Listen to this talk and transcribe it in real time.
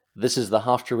This is the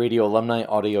Hofstra Radio Alumni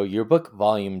Audio Yearbook,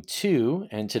 Volume 2,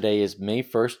 and today is May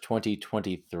 1st,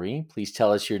 2023. Please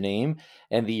tell us your name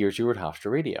and the years you were at Hofstra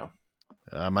Radio.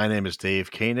 My name is Dave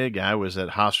Koenig. I was at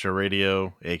Hofstra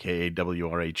Radio, aka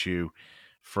WRHU,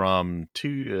 from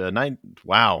time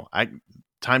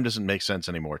doesn't make sense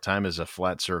anymore. Time is a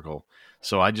flat circle.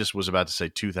 So I just was about to say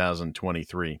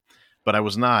 2023, but I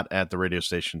was not at the radio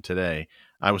station today.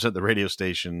 I was at the radio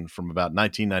station from about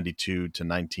 1992 to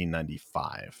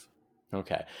 1995.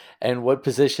 Okay. And what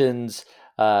positions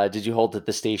did you hold at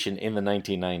the station in the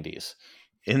 1990s?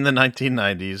 In the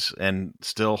 1990s, and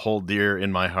still hold dear in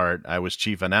my heart, I was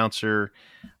chief announcer,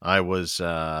 I was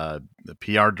the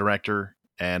PR director,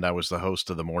 and I was the host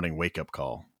of the morning wake-up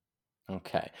call.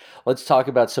 Okay. Let's talk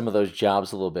about some of those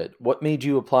jobs a little bit. What made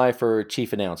you apply for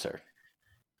chief announcer?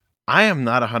 I am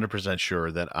not 100%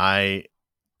 sure that I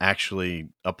actually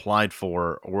applied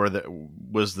for or that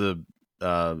was the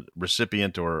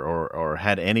recipient or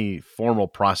had any formal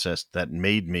process that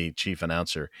made me chief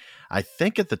announcer. I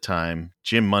think at the time,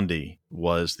 Jim Mundy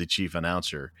was the chief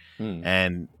announcer,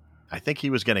 and I think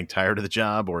he was getting tired of the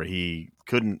job, or he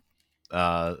couldn't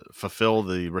fulfill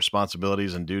the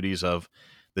responsibilities and duties of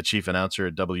the chief announcer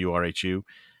at WRHU.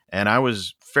 And I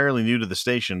was fairly new to the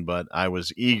station, but I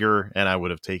was eager and I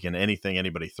would have taken anything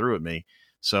anybody threw at me.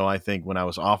 So I think when I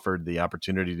was offered the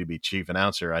opportunity to be chief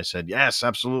announcer, I said, yes,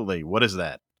 absolutely. What is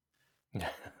that?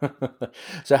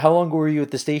 So how long were you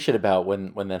at the station about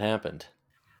when that happened?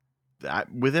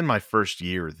 Within my first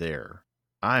year there,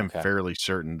 I'm Okay. fairly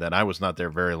certain that I was not there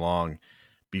very long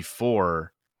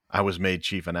before I was made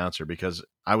chief announcer, because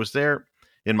I was there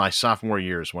in my sophomore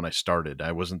years when I started.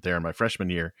 I wasn't there in my freshman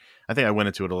year. I think I went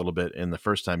into it a little bit in the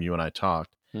first time you and I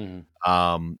talked.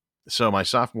 So my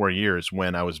sophomore year is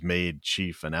when I was made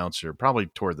chief announcer, probably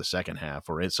toward the second half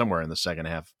or somewhere in the second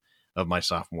half of my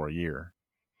sophomore year.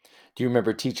 Do you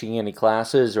remember teaching any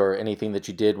classes or anything that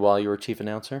you did while you were chief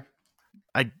announcer?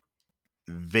 I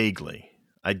vaguely.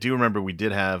 I do remember we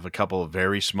did have a couple of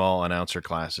very small announcer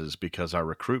classes because our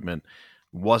recruitment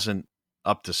wasn't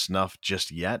up to snuff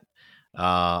just yet.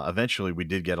 Eventually, we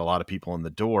did get a lot of people in the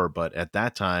door, but at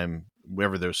that time,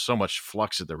 whenever there was so much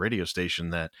flux at the radio station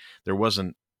that there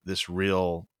wasn't this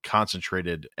real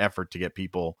concentrated effort to get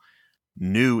people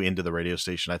new into the radio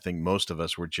station. I think most of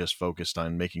us were just focused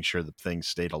on making sure that things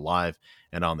stayed alive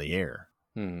and on the air.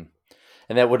 And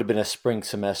that would have been a spring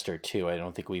semester too. I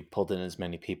don't think we pulled in as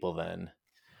many people then.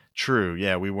 True.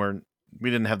 Yeah, we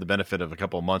didn't have the benefit of a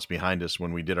couple of months behind us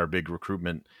when we did our big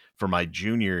recruitment for my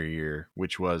junior year,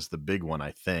 which was the big one,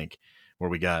 I think, where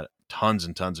we got tons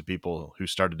and tons of people who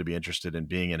started to be interested in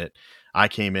being in it. I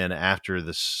came in after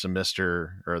the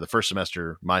semester, or the first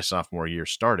semester my sophomore year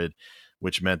started,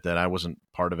 which meant that I wasn't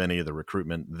part of any of the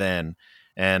recruitment then.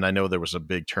 And I know there was a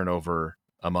big turnover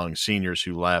among seniors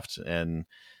who left, and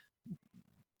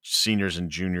seniors and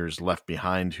juniors left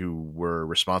behind who were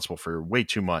responsible for way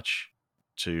too much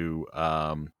to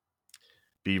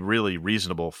be really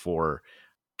reasonable for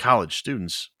college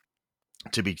students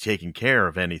to be taking care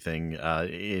of anything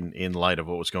in light of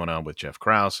what was going on with Jeff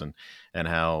Krause and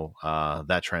how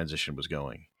that transition was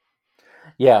going.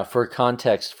 Yeah, for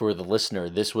context for the listener,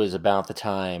 this was about the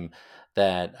time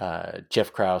that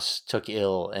Jeff Krause took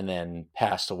ill and then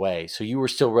passed away. So you were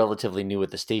still relatively new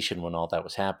at the station when all that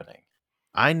was happening.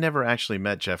 I never actually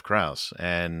met Jeff Krause,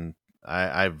 and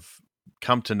I've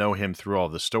come to know him through all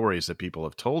the stories that people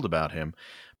have told about him,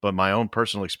 but my own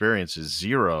personal experience is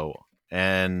zero.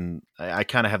 And I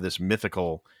kind of have this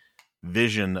mythical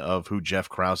vision of who Jeff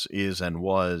Krause is and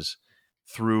was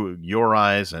through your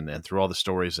eyes and through all the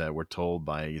stories that were told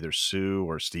by either Sue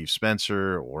or Steve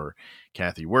Spencer or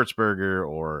Kathy Wurzberger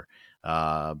or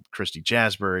Christy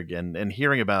Jasberg, and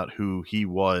hearing about who he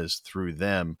was through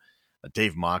them.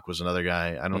 Dave Mock was another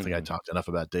guy. I don't think I talked enough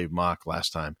about Dave Mock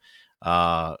last time,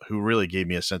 who really gave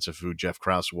me a sense of who Jeff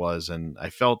Krause was. And I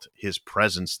felt his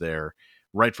presence there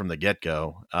right from the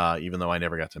get-go, even though I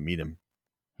never got to meet him.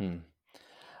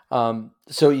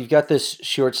 So you've got this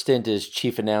short stint as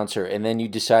chief announcer, and then you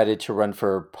decided to run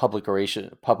for public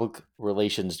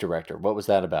relations director. What was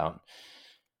that about?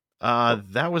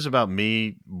 That was about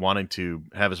me wanting to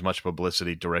have as much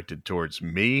publicity directed towards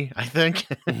me, I think.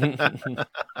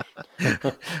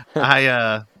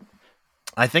 I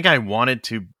think I wanted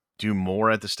to do more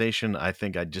at the station. I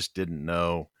think I just didn't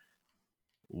know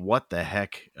what the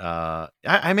heck.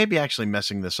 I may be actually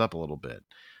messing this up a little bit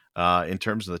in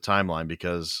terms of the timeline,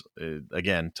 because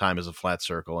again, time is a flat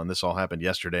circle, and this all happened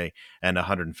yesterday and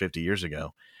 150 years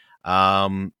ago.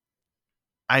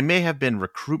 I may have been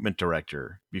recruitment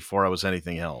director before I was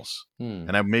anything else.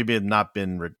 And I maybe had not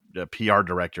been a PR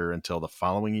director until the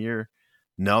following year,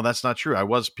 No, that's not true. I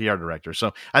was PR director.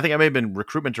 So I think I may have been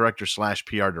recruitment director slash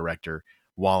PR director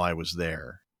while I was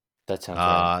there. That sounds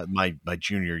right. My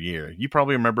junior year. You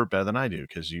probably remember it better than I do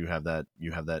because you have that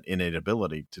innate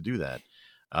ability to do that.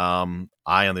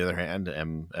 I, on the other hand,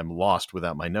 am lost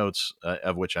without my notes,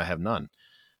 of which I have none.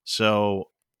 So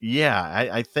yeah,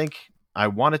 I think I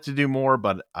wanted to do more,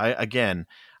 but I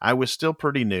was still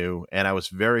pretty new, and I was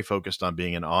very focused on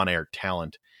being an on-air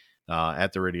talent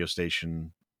at the radio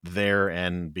station there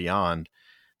and beyond.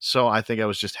 So I think I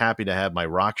was just happy to have my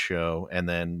rock show, and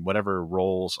then whatever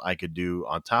roles I could do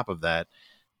on top of that,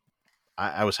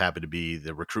 I was happy to be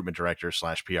the recruitment director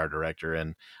slash PR director,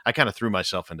 and I kind of threw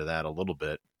myself into that a little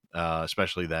bit,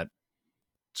 especially that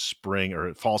spring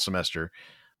or fall semester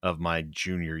of my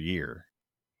junior year.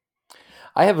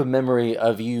 I have a memory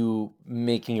of you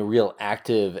making a real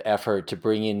active effort to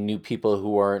bring in new people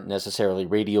who aren't necessarily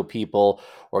radio people,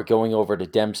 or going over to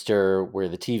Dempster where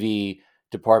the TV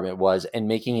department was and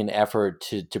making an effort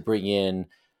to bring in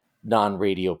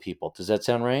non-radio people. Does that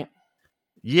sound right?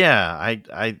 Yeah,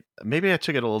 I maybe I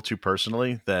took it a little too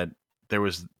personally that there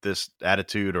was this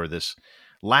attitude or this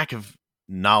lack of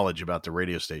knowledge about the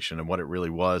radio station and what it really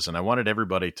was, and I wanted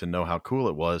everybody to know how cool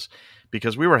it was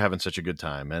because we were having such a good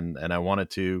time, and I wanted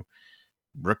to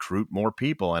recruit more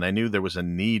people, and I knew there was a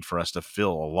need for us to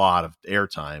fill a lot of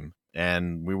airtime,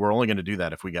 and we were only going to do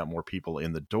that if we got more people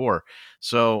in the door.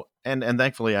 So, and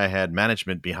thankfully I had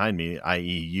management behind me, i.e.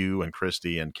 you and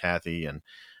Christy and Kathy and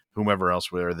whomever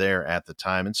else were there at the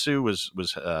time, and Sue was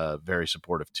very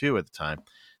supportive too at the time,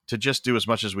 to just do as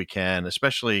much as we can,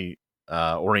 especially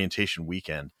orientation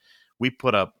weekend. We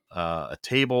put up a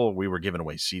table, we were giving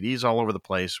away CDs all over the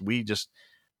place. We just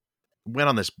went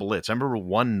on this blitz. I remember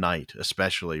one night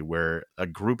especially where a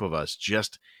group of us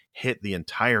just hit the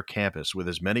entire campus with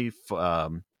as many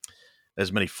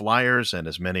flyers and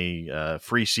as many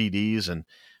free CDs, and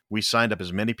we signed up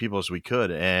as many people as we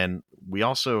could. And we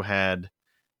also had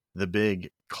the big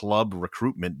club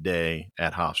recruitment day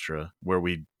at Hofstra where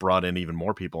we brought in even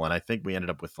more people, and I think we ended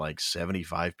up with like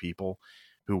 75 people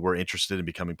who were interested in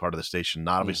becoming part of the station.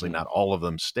 Not obviously Hmm. not all of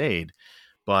them stayed,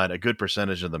 but a good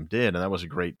percentage of them did, and that was a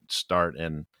great start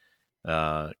and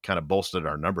kind of bolstered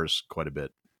our numbers quite a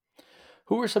bit.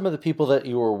 Who were some of the people that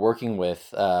you were working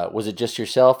with? Was it just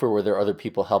yourself, or were there other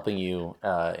people helping you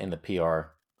in the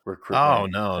PR Oh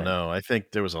recruitment no, thing? no! I think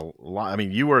there was a lot. I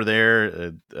mean, you were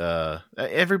there.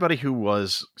 Everybody who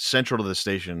was central to the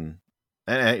station,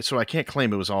 so I can't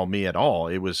claim it was all me at all.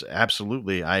 It was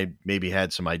absolutely I maybe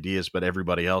had some ideas, but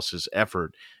everybody else's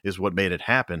effort is what made it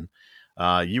happen.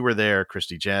 You were there,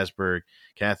 Christy Jasberg,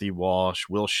 Kathy Walsh,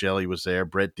 Will Shelley was there,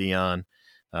 Brett Dion,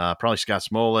 probably Scott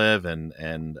Smolev,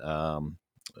 and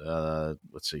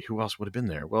let's see who else would have been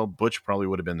there. Well, Butch probably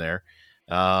would have been there.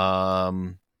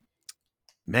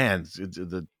 Man,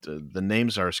 the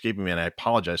names are escaping me, and I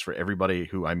apologize for everybody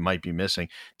who I might be missing.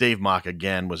 Dave Mock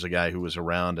again was a guy who was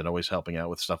around and always helping out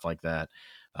with stuff like that.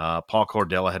 Paul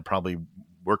Cordella had probably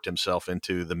worked himself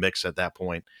into the mix at that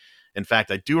point. In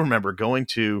fact, I do remember going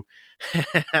to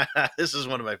this is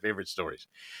one of my favorite stories.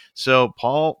 So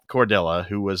Paul Cordella,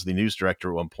 who was the news director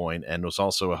at one point and was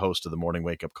also a host of the morning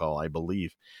wake up call, I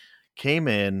believe, came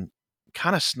in,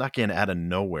 kind of snuck in out of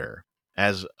nowhere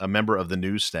as a member of the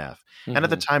news staff. And at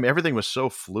the Hmm. time, everything was so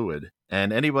fluid,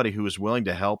 and anybody who was willing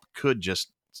to help could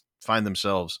just find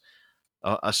themselves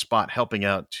a spot helping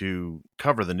out to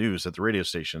cover the news at the radio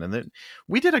station. And then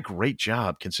we did a great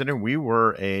job considering we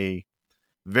were a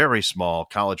very small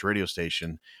college radio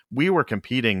station. We were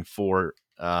competing for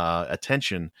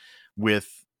attention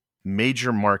with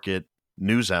major market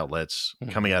news outlets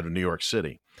coming Hmm. out of New York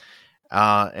City.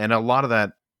 And a lot of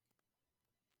that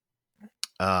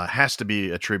has to be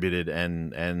attributed,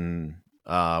 and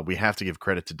we have to give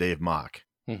credit to Dave Mock.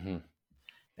 Hmm.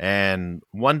 And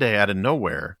one day, out of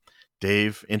nowhere,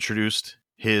 Dave introduced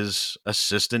his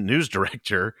assistant news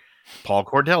director, Paul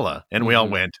Cordella, and we all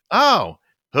Hmm. went, "Oh,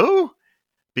 who?"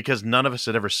 Because none of us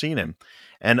had ever seen him.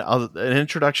 And an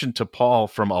introduction to Paul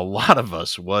from a lot of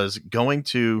us was going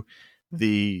to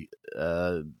the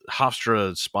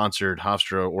Hofstra sponsored,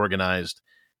 Hofstra organized.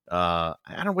 I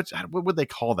don't know what would they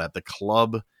call that? The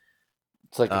club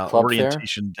It's like a club fair.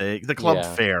 orientation day, the club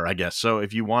Yeah. fair, I guess. So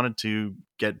if you wanted to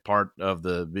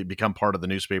become part of the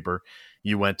newspaper,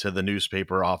 you went to the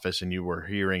newspaper office and you were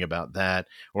hearing about that.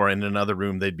 Or in another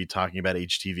room, they'd be talking about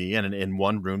HTV, and in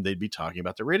one room, they'd be talking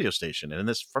about the radio station. And in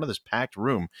this front of this packed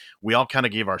room, we all kind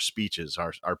of gave our speeches,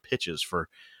 our pitches for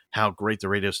how great the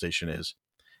radio station is.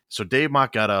 So Dave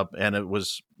Mock got up, and it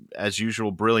was as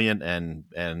usual brilliant,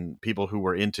 and people who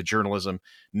were into journalism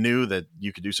knew that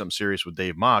you could do something serious with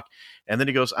Dave Mock. And then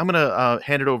he goes, "I'm going to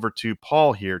hand it over to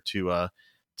Paul here to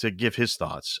to give his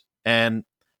thoughts. And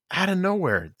out of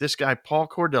nowhere, this guy, Paul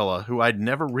Cordella, who I'd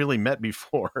never really met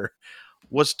before,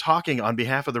 was talking on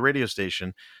behalf of the radio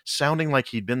station, sounding like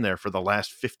he'd been there for the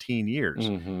last 15 years.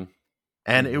 Mm-hmm.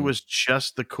 And it Mm-hmm. was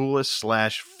just the coolest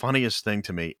slash funniest thing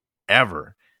to me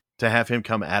ever to have him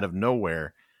come out of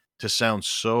nowhere to sound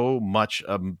so much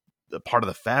a part of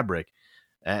the fabric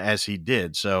as he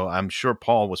did. So I'm sure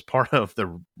Paul was part of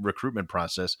the recruitment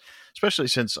process, especially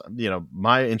since,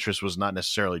 my interest was not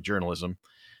necessarily journalism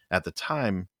at the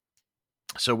time.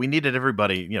 So we needed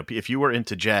everybody, if you were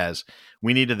into jazz,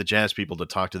 we needed the jazz people to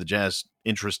talk to the jazz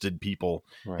interested people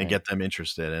and Right. get them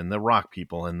interested, and the rock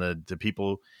people and the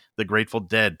people, the Grateful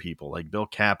Dead people like Bill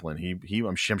Kaplan.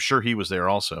 I'm sure he was there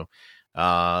also,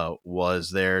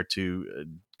 was there to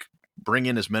bring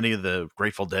in as many of the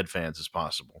Grateful Dead fans as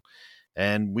possible.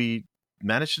 And we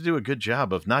managed to do a good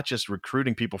job of not just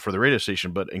recruiting people for the radio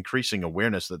station, but increasing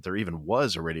awareness that there even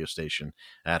was a radio station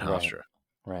at Right. Hofstra.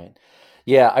 Right.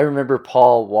 Yeah, I remember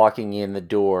Paul walking in the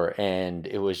door, and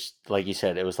it was like you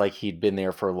said, it was like he'd been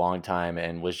there for a long time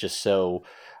and was just so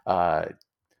uh,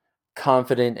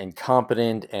 confident and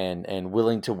competent and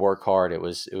willing to work hard. It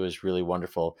was really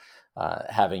wonderful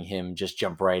having him just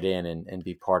jump right in and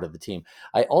be part of the team.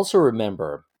 I also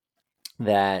remember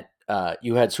that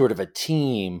you had sort of a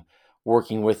team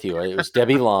working with you. It was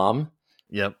Debbie Lom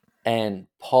Yep. and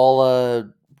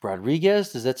Paula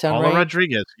Rodriguez. Does that sound Paula right?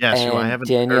 Rodriguez, yes, who I And haven't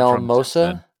heard Danielle from since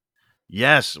then. Mosa.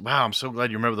 Yes, wow, I'm so glad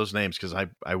you remember those names because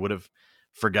I would have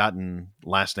forgotten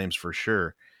last names for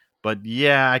sure. But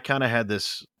yeah, I kind of had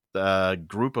this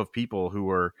group of people who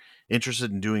were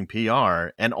interested in doing PR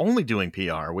and only doing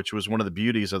PR, which was one of the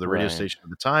beauties of the radio Right. station at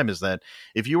the time. Is that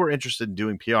if you were interested in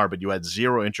doing PR, but you had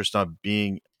zero interest in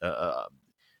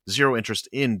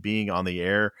being on the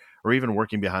air or even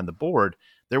working behind the board,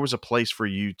 there was a place for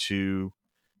you to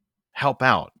help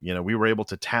out. We were able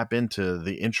to tap into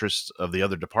the interests of the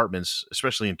other departments,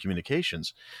 especially in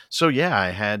communications. So yeah, I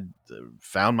had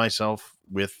found myself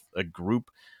with a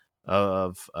group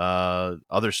of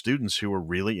other students who were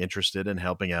really interested in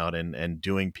helping out and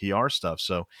doing PR stuff.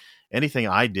 So anything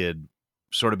I did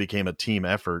sort of became a team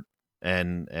effort,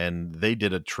 and they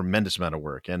did a tremendous amount of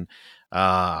work. And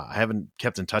I haven't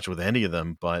kept in touch with any of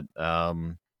them, but I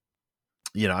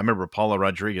remember Paula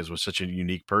Rodriguez was such a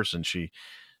unique person.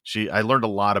 I learned a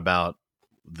lot about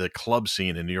the club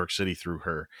scene in New York City through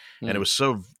her, and it Mm, was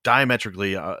so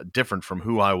diametrically different from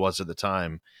who I was at the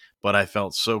time. But I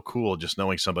felt so cool just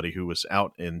knowing somebody who was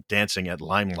out and dancing at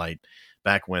Limelight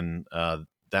back when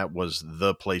that was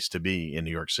the place to be in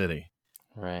New York City.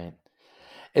 right.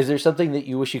 Is there something that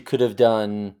you wish you could have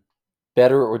done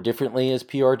better or differently as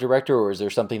PR director, or is there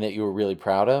something that you were really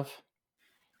proud of?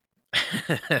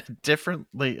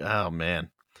 Differently, oh man,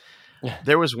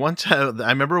 there was one time I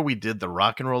remember we did the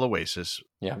Rock and Roll Oasis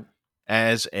Yeah.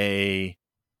 as a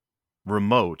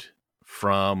remote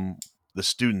from the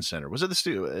student center. Was it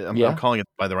the I'm Yeah. calling it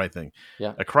by the right thing.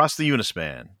 Yeah. Across the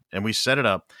Unispan, and we set it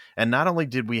up. And not only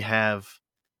did we have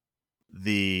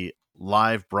the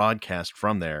live broadcast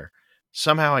from there,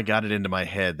 somehow I got it into my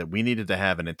head that we needed to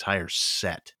have an entire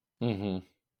set Mm-hmm.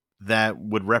 that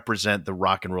would represent the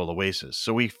Rock and Roll Oasis.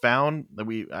 So we found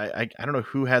that I don't know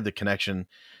who had the connection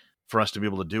for us to be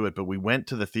able to do it, but we went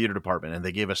to the theater department and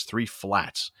they gave us 3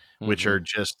 flats, which Mm-hmm. are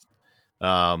just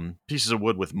pieces of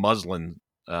wood with muslin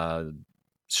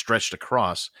stretched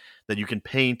across that you can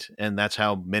paint, and that's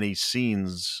how many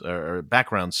scenes or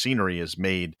background scenery is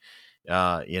made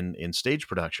in stage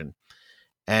production.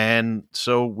 And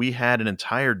so we had an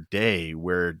entire day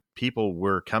where people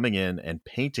were coming in and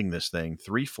painting this thing,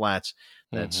 3 flats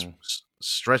that's Mm-hmm.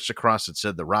 stretched across. It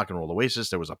said the Rock and Roll Oasis.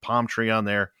 There was a palm tree on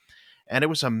there, and it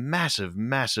was a massive,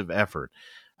 massive effort.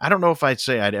 I don't know if I'd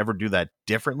say I'd ever do that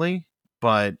differently,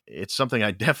 but it's something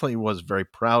I definitely was very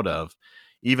proud of.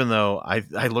 Even though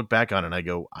I look back on it and I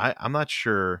go, I'm not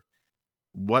sure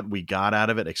what we got out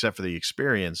of it except for the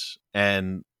experience.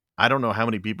 And I don't know how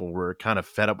many people were kind of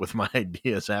fed up with my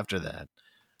ideas after that.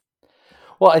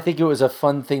 Well, I think it was a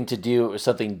fun thing to do. It was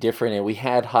something different, and we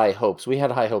had high hopes. We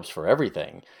had high hopes for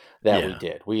everything that we Yeah.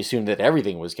 did. We assumed that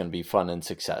everything was going to be fun and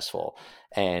successful.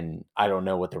 And I don't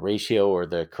know what the ratio or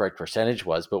the correct percentage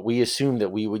was, but we assumed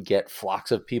that we would get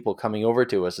flocks of people coming over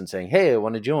to us and saying, "Hey, I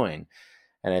want to join."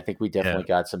 And I think we Yeah. definitely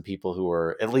got some people who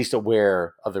were at least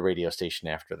aware of the radio station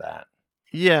after that.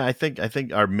 Yeah. I think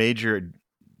our major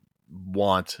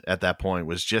want at that point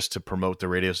was just to promote the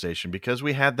radio station because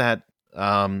we had that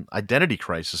identity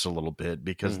crisis a little bit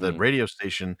because the Hmm. radio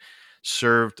station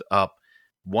served up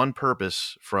one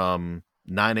purpose from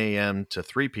 9 a.m. to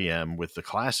 3 p.m. with the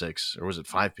classics, or was it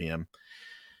 5 p.m.?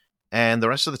 And the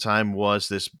rest of the time was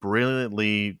this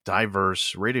brilliantly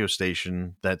diverse radio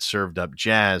station that served up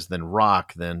jazz, then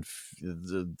rock, then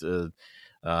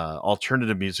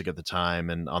alternative music at the time.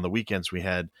 And on the weekends, we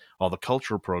had all the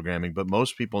cultural programming. But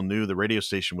most people knew the radio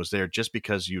station was there just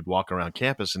because you'd walk around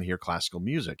campus and hear classical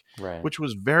music, Right. which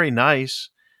was very nice.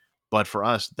 But for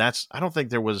us, I don't think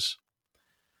there was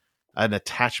an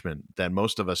attachment that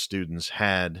most of us students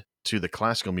had to the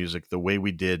classical music the way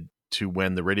we did to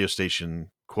when the radio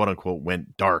station, quote unquote,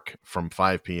 went dark from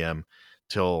 5 p.m.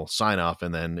 till sign off,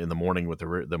 and then in the morning with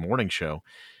the morning show.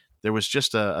 There was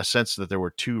just a sense that there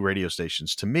were two radio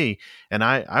stations to me, and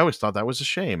I always thought that was a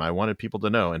shame. I wanted people to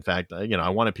know. In fact, I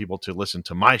wanted people to listen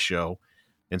to my show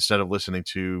instead of listening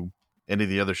to any of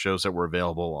the other shows that were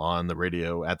available on the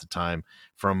radio at the time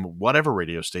from whatever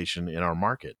radio station in our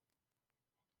market.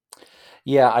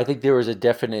 Yeah, I think there was a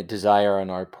definite desire on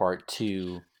our part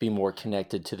to be more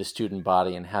connected to the student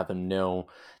body and have them know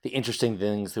the interesting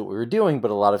things that we were doing. But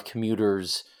a lot of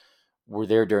commuters were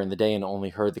there during the day and only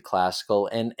heard the classical.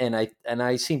 And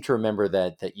I seem to remember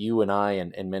that you and I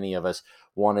and many of us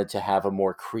wanted to have a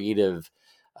more creative,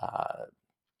 uh,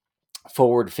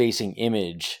 forward facing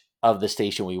image of the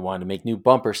station. We wanted to make new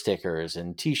bumper stickers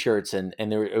and T-shirts, and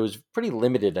there it was pretty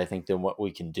limited, I think, than what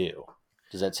we can do.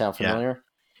 Does that sound Yeah. familiar?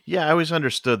 Yeah, I always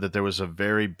understood that there was a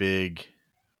very big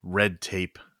red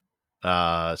tape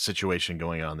situation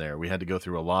going on there. We had to go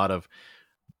through a lot of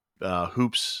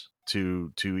hoops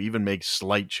to even make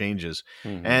slight changes,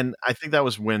 Hmm. and I think that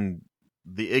was when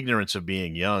the ignorance of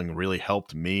being young really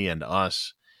helped me and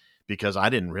us because I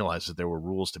didn't realize that there were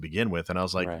rules to begin with, and I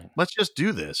was like, Right. let's just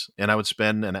do this, and I would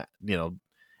spend an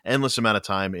endless amount of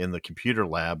time in the computer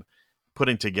lab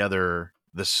putting together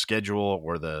the schedule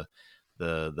or the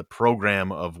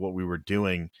program of what we were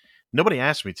doing. Nobody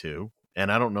asked me to, and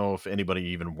I don't know if anybody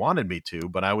even wanted me to,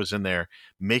 but I was in there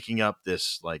making up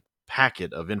this like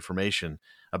packet of information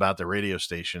about the radio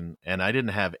station, and I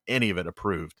didn't have any of it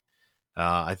approved.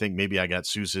 I think maybe I got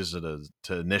Sue's to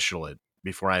initial it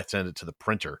before I sent it to the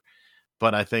printer.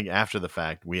 But I think after the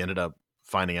fact, we ended up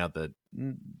finding out that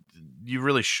you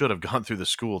really should have gone through the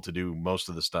school to do most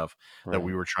of the stuff that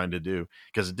we Right. were trying to do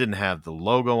because it didn't have the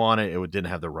logo on it. It didn't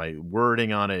have the right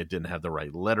wording on it. It didn't have the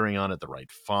right lettering on it, the right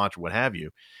font, what have you.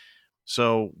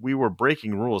 So we were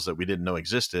breaking rules that we didn't know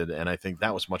existed. And I think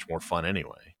that was much more fun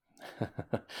anyway.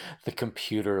 The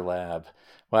computer lab.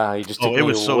 Wow, you just Oh, took it me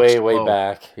was so way, way slow.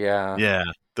 back. Yeah. Yeah.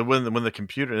 When the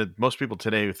computer, most people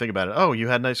today think about it, oh, you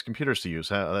had nice computers to use.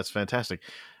 That's fantastic.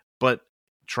 But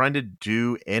trying to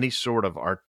do any sort of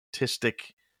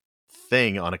artistic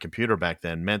thing on a computer back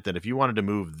then meant that if you wanted to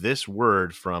move this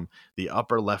word from the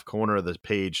upper left corner of the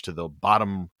page to the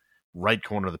bottom right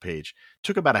corner of the page, it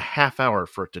took about a half hour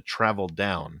for it to travel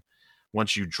down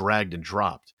once you dragged and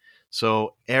dropped.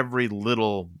 So every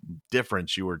little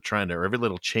difference you were trying to, or every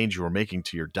little change you were making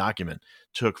to your document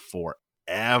took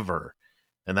forever.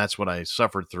 And that's what I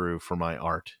suffered through for my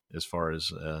art as far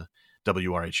as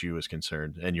WRHU is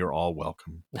concerned. And you're all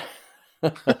welcome.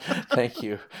 Thank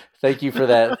you. Thank you for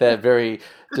that very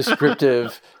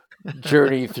descriptive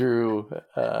journey through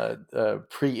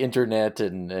pre-internet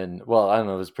and well, I don't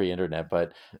know if it's pre-internet,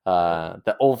 but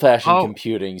the old-fashioned Oh,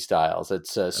 computing styles.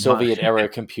 It's my, Soviet era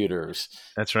computers.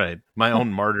 that's right. My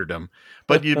own martyrdom.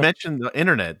 But you mentioned the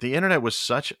internet. The internet was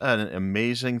such an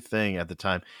amazing thing at the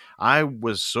time. I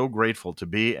was so grateful to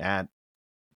be at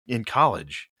in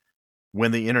college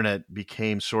when the internet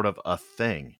became sort of a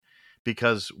thing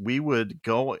because we would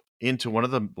go into one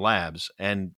of the labs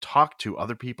and talk to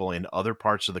other people in other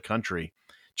parts of the country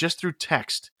just through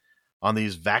text on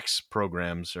these VAX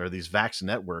programs or these VAX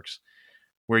networks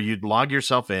where you'd log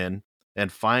yourself in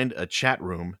and find a chat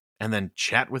room and then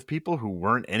chat with people who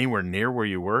weren't anywhere near where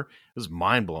you were. It was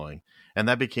mind blowing. And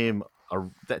that became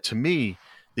that to me,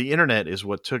 the internet is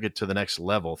what took it to the next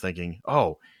level, thinking,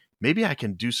 oh, maybe I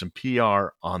can do some PR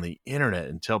on the internet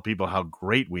and tell people how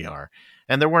great we are.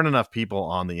 And there weren't enough people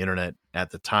on the internet at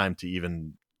the time to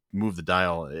even move the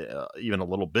dial even a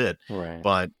little bit. Right.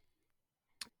 But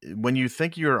when you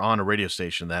think you're on a radio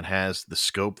station that has the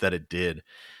scope that it did,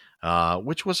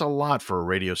 which was a lot for a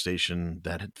radio station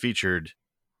that had featured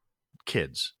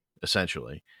kids,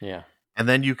 essentially. Yeah. And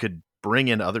then you could bring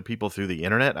in other people through the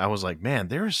internet. I was like, man,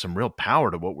 there is some real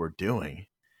power to what we're doing.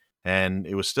 And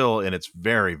it was still in its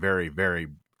very, very, very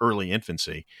early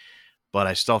infancy, but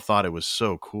I still thought it was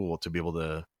so cool to be able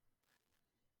to,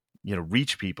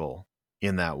 reach people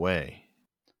in that way.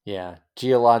 Yeah.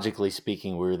 Geologically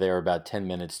speaking, we were there about 10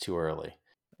 minutes too early.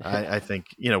 I think,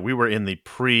 we were in the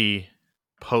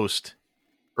post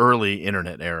early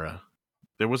internet era.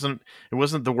 There wasn't it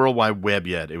wasn't the World Wide Web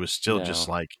yet. It was still just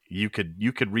No. like you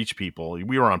could reach people.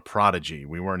 We were on Prodigy.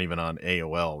 We weren't even on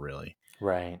AOL really.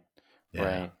 Right. Yeah.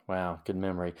 Right. Wow. Good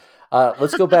memory.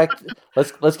 Let's go back.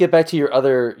 Let's get back to your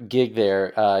other gig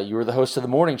there. You were the host of the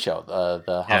morning show,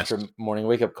 the Yes. Hofstra Morning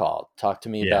Wake Up Call. Talk to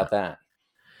me Yeah. about that.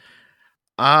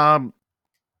 Um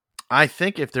I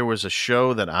think if there was a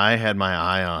show that I had my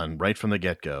eye on right from the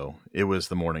get-go, it was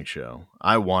the morning show.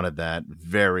 I wanted that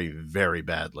very, very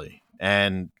badly.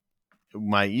 And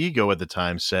my ego at the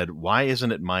time said, "Why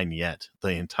isn't it mine yet?"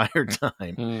 the entire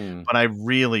time. Hmm. But I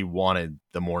really wanted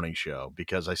the morning show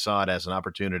because I saw it as an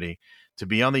opportunity to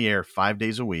be on the air 5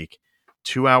 days a week,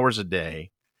 2 hours a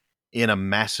day in a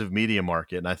massive media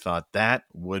market. And I thought that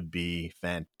would be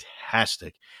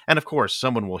fantastic. And of course,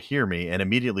 someone will hear me and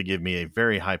immediately give me a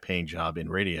very high paying job in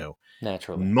radio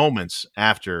Naturally. moments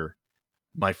after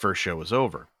my first show was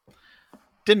over.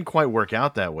 Didn't quite work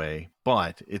out that way,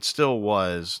 but it still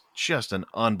was just an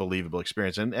unbelievable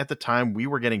experience. And at the time, we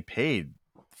were getting paid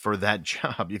for that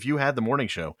job. If you had the morning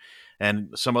show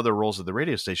and some other roles at the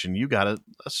radio station, you got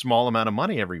a small amount of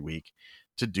money every week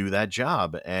to do that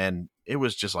job. And it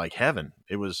was just like heaven.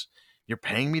 It was, you're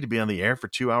paying me to be on the air for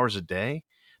 2 hours a day.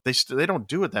 They don't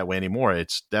do it that way anymore.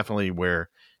 It's definitely where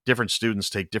different students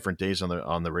take different days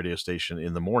on the radio station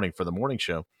in the morning for the morning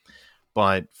show,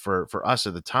 but for us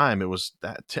at the time, it was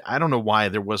that I don't know why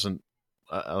there wasn't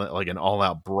like an all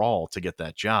out brawl to get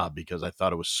that job because I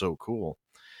thought it was so cool.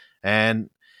 And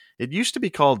it used to be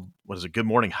called, what is it, Good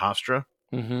Morning Hofstra,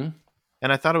 Mm-hmm.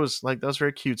 and I thought it was like that was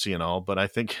very cutesy and all, but I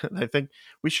think I think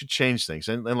we should change things.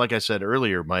 And like I said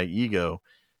earlier, my ego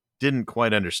didn't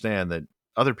quite understand that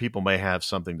other people may have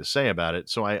something to say about it,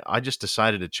 so I just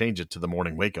decided to change it to the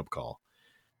morning wake up call.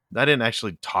 I didn't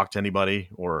actually talk to anybody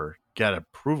or get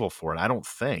approval for it. I don't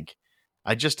think.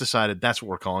 I just decided that's what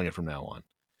we're calling it from now on.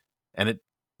 And it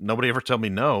nobody ever told me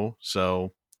no,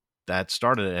 so that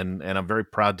started it, and I'm very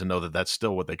proud to know that that's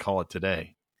still what they call it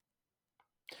today.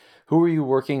 Who were you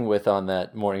working with on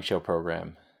that morning show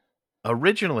program?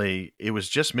 Originally, it was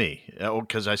just me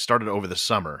because I started over the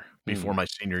summer before Hmm. my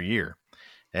senior year,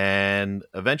 and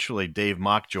eventually Dave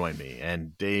Mock joined me,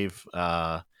 and Dave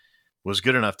was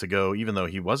good enough to go, even though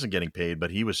he wasn't getting paid,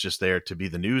 but he was just there to be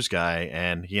the news guy,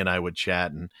 and he and I would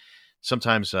chat. And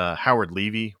sometimes Howard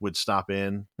Levy would stop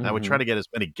in. I would try Mm-hmm. to get as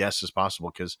many guests as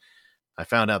possible because I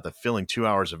found out that filling 2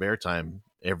 hours of airtime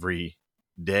every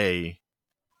day,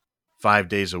 5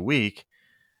 days a week,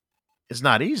 is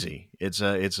not easy. It's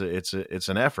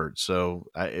an effort. So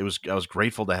I was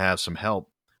grateful to have some help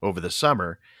over the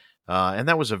summer, and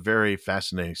that was a very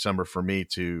fascinating summer for me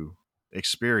to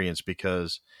experience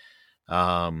because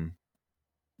um,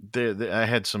 I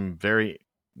had some very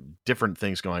different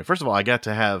things going. First of all, I got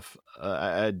to have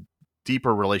a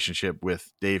deeper relationship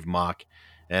with Dave Mock,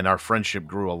 and our friendship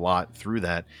grew a lot through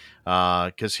that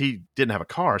because he didn't have a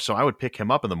car, so I would pick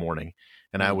him up in the morning,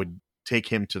 and I Mm. would take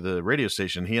him to the radio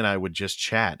station. He and I would just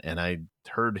chat, and I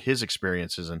heard his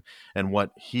experiences and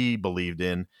what he believed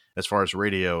in as far as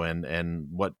radio and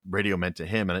what radio meant to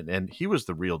him, and he was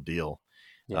the real deal.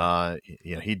 Yeah.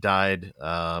 He died.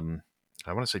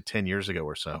 I want to say 10 years ago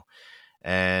or so,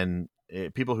 and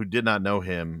people who did not know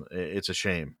him, it's a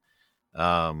shame.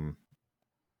 Um,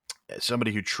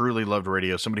 Somebody who truly loved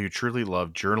radio, somebody who truly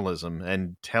loved journalism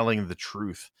and telling the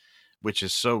truth, which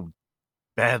is so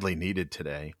badly needed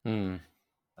today. Mm.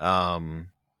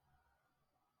 Um,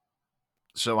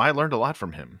 so I learned a lot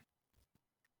from him.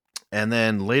 And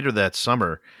then later that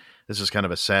summer, this is kind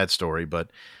of a sad story, but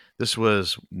this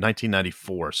was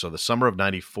 1994. So the summer of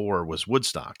 94 was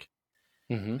Woodstock.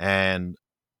 Mm-hmm. And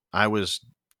I was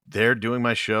there doing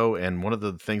my show, and one of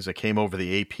the things that came over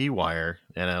the AP wire,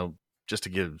 and just to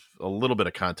give a little bit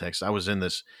of context, I was in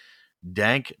this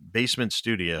dank basement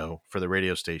studio for the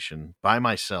radio station by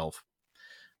myself.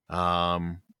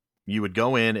 Um, you would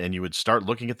go in and you would start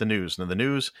looking at the news. Now, the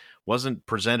news wasn't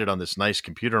presented on this nice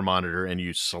computer monitor, and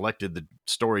you selected the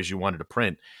stories you wanted to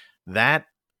print. That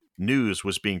news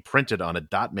was being printed on a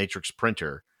dot matrix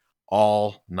printer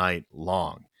all night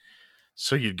long.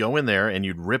 So you'd go in there and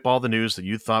you'd rip all the news that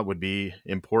you thought would be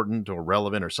important or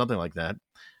relevant or something like that.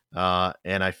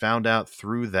 And I found out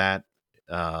through that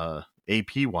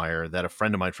AP wire that a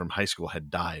friend of mine from high school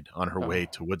had died on her way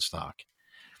Oh. to Woodstock.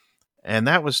 And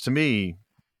that was to me,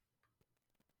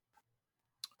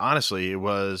 honestly, it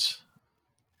was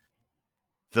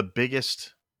the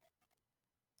biggest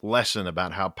lesson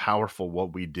about how powerful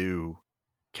what we do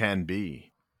can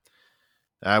be.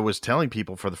 I was telling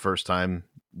people for the first time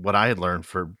what I had learned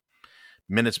for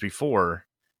minutes before,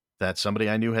 that somebody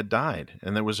I knew had died,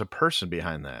 and there was a person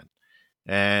behind that.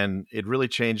 And it really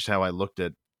changed how I looked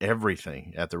at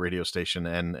everything at the radio station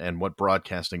and what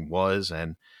broadcasting was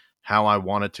and how I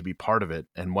wanted to be part of it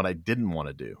and what I didn't want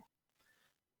to do.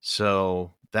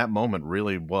 So that moment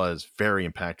really was very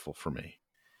impactful for me.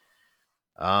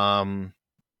 Um,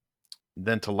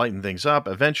 then to lighten things up,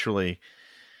 eventually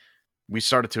we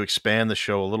started to expand the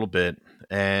show a little bit,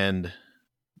 and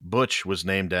Butch was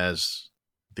named as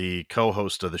the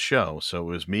co-host of the show. So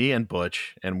it was me and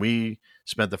Butch, and we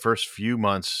spent the first few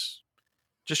months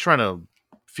just trying to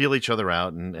feel each other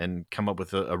out and come up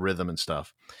with a rhythm and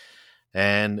stuff.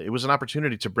 And it was an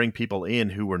opportunity to bring people in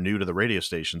who were new to the radio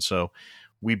station. So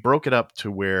we broke it up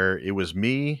to where it was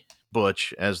me,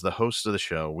 Butch, as the host of the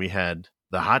show. We had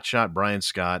the hotshot Brian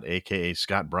Scott, aka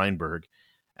Scott Breinberg,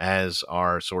 as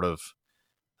our sort of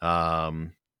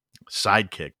um,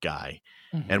 sidekick guy.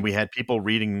 And Mhm. we had people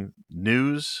reading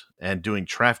news and doing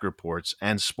traffic reports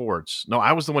and sports. No,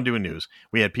 I was the one doing news.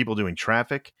 We had people doing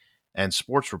traffic and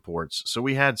sports reports. So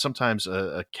we had sometimes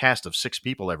a cast of 6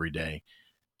 people every day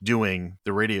doing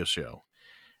the radio show.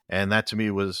 And that to me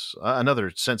was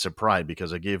another sense of pride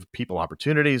because it gave people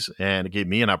opportunities and it gave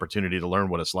me an opportunity to learn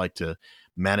what it's like to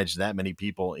manage that many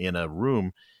people in a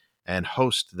room and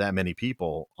host that many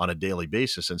people on a daily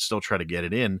basis and still try to get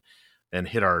it in and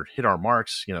hit our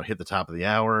marks, hit the top of the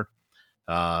hour,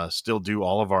 still do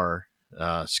all of our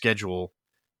schedule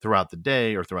throughout the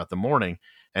day or throughout the morning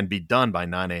and be done by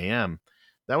 9 a.m.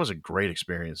 That was a great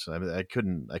experience. I mean, I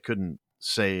couldn't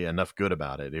say enough good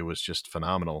about it. It was just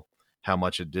phenomenal how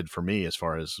much it did for me as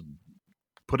far as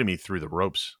putting me through the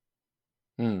ropes.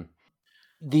 Hmm.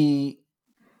 The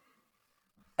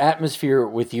atmosphere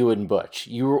with you and Butch,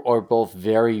 you are both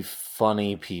very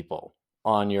funny people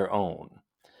on your own.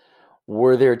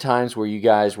 Were there times where you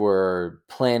guys were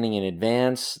planning in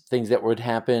advance things that would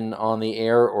happen on the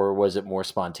air, or was it more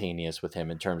spontaneous with him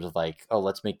in terms of like, oh,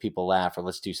 let's make people laugh or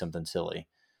let's do something silly?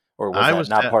 Or was I that was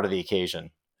not de- part of the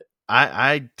occasion?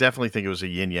 I definitely think it was a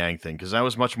yin yang thing because I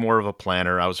was much more of a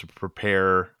planner. I was a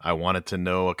preparer. I wanted to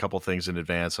know a couple things in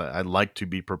advance. I like to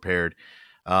be prepared.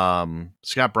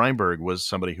 Scott Breinberg was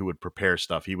somebody who would prepare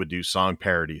stuff. He would do song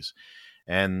parodies,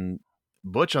 and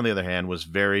Butch, on the other hand, was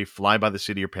very fly by the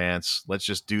seat of your pants. Let's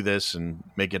just do this and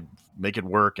make it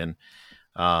work. And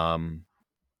um,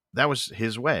 that was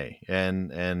his way.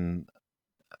 And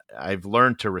I've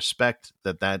learned to respect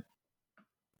that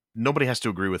nobody has to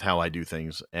agree with how I do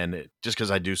things, and just because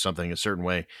I do something a certain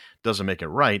way doesn't make it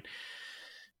right.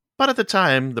 But at the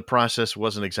time, the process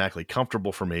wasn't exactly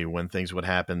comfortable for me when things would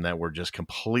happen that were just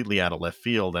completely out of left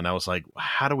field, and I was like,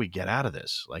 "How do we get out of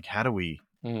this? Like, how do we,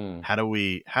 Hmm. how do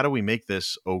we, how do we make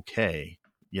this okay?"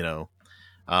 You know,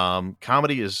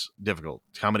 comedy is difficult.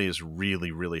 Comedy is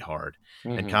really, really hard,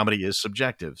 and Hmm. comedy is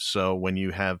subjective. So when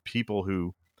you have people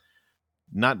who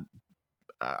not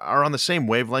are on the same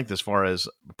wavelength as far as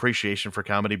appreciation for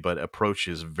comedy, but approach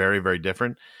is very, very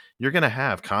different, you're going to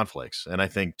have conflicts. And I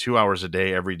think 2 hours a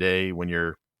day, every day, when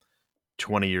you're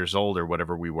 20 years old or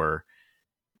whatever we were,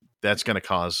 that's going to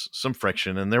cause some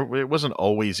friction. And it wasn't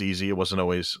always easy. It wasn't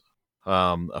always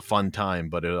a fun time,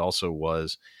 but it also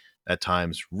was at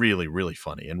times really, really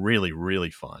funny and really,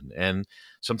 really fun. And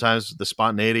sometimes the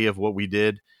spontaneity of what we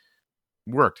did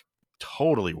worked,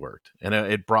 totally worked. And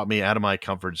it brought me out of my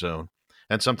comfort zone.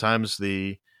 And sometimes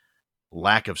the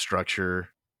lack of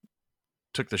structure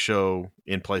took the show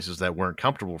in places that weren't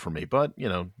comfortable for me. But,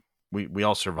 we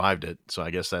all survived it. So I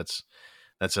guess that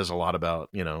says a lot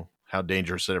about, how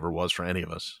dangerous it ever was for any of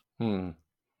us. Hmm.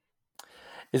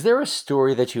 Is there a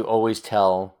story that you always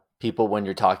tell people when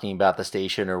you're talking about the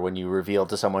station or when you reveal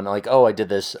to someone like, oh, I did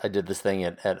this thing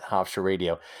at Hofstra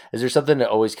Radio? Is there something that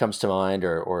always comes to mind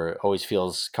or always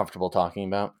feels comfortable talking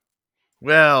about?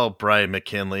 Well, Brian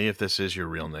McKinley, if this is your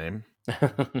real name,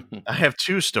 I have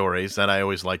 2 stories that I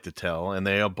always like to tell, and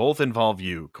they both involve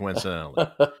you, coincidentally.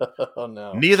 Oh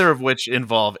no. Neither of which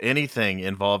involve anything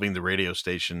involving the radio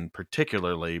station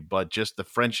particularly, but just the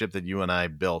friendship that you and I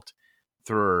built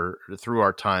through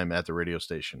our time at the radio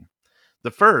station.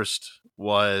 The first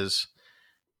was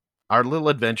our little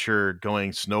adventure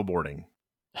going snowboarding.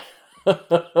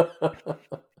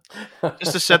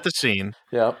 Just to set the scene,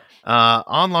 Yep.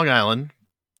 on Long Island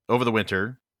over the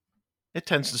winter, it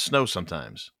tends to snow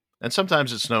sometimes. And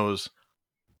sometimes it snows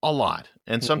a lot.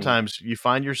 And Hmm. sometimes you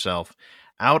find yourself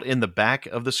out in the back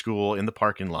of the school in the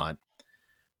parking lot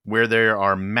where there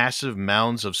are massive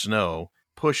mounds of snow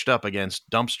pushed up against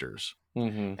dumpsters.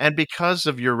 Hmm. And because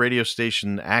of your radio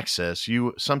station access,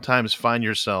 you sometimes find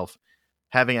yourself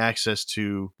having access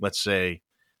to, let's say,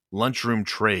 lunchroom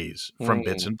trays from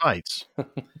Bits Hmm. and Bytes.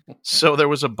 So there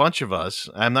was a bunch of us,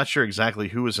 I'm not sure exactly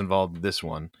who was involved in this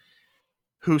one,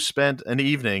 who spent an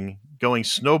evening going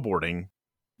snowboarding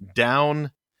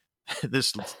down.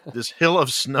 this this hill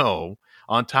of snow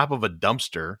on top of a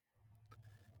dumpster.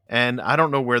 And I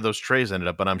don't know where those trays ended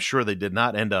up, but I'm sure they did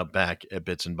not end up back at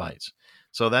Bits and Bytes.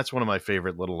 So that's one of my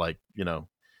favorite little, like,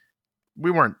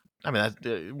 we weren't, I mean,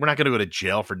 we're not going to go to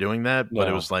jail for doing that, but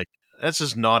it No. was like, that's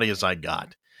as naughty as I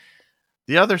got.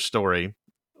 The other story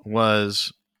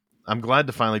was, I'm glad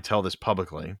to finally tell this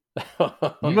publicly.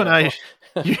 Oh, You and I,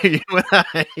 no.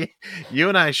 you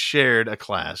and I shared a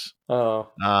class. Oh.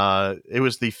 It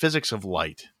was the physics of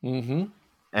light. Mm-hmm.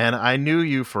 And I knew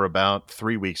you for about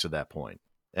 3 weeks at that point.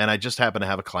 And I just happened to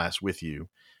have a class with you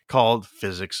called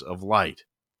Physics of Light.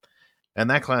 And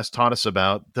that class taught us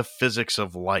about the physics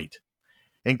of light,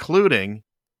 including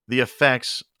the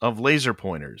effects of laser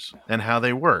pointers and how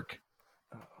they work.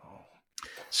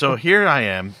 So here I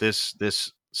am, this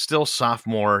still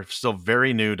sophomore, still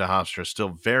very new to Hofstra, still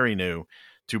very new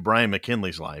to Brian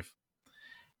McKinley's life.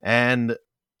 And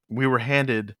we were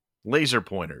handed laser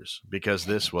pointers because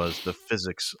this was the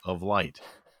physics of light.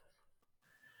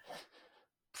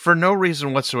 For no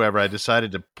reason whatsoever, I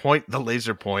decided to point the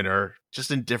laser pointer just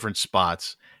in different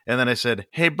spots. And then I said,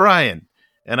 "Hey, Brian."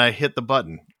 And I hit the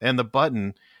button. And the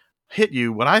button hit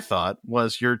you what I thought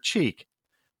was your cheek.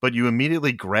 But you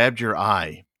immediately grabbed your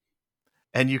eye.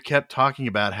 And you kept talking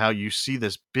about how you see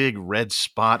this big red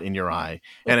spot in your eye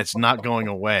and it's not going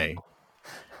away.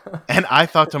 And I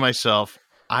thought to myself,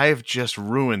 I've just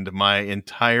ruined my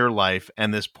entire life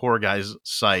and this poor guy's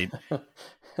sight.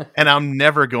 And I'm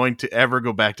never going to ever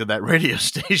go back to that radio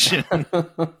station.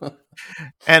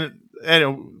 and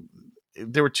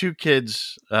there were two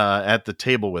kids at the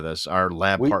table with us, our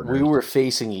lab partners. We were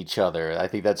facing each other. I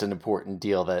think that's an important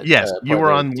deal. That Yes, you part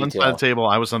were of on the one side of detail. the table,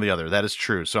 I was on the other. That is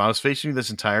true. So I was facing you this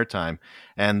entire time,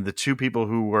 and the two people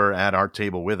who were at our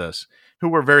table with us, who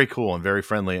were very cool and very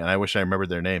friendly, and I wish I remembered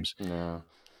their names, No.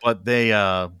 but they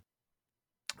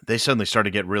suddenly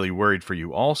started to get really worried for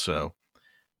you also.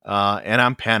 And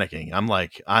I'm panicking. I'm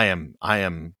like, I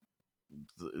am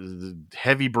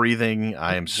heavy breathing.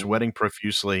 I am sweating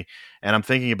profusely, and I'm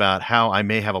thinking about how I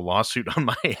may have a lawsuit on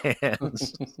my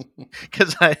hands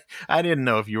because I didn't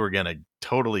know if you were going to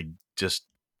totally just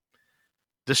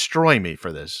destroy me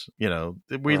for this. We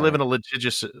live in Right. a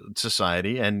litigious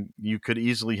society, and you could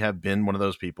easily have been one of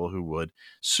those people who would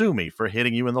sue me for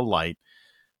hitting you in the light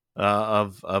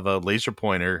of a laser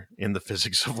pointer in the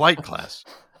physics of light class.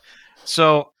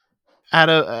 So out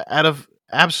of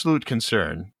absolute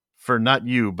concern for not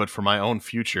you, but for my own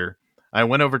future, I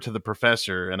went over to the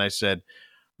professor and I said,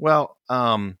 "Well,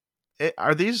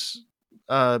 are these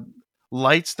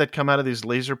lights that come out of these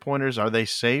laser pointers, are they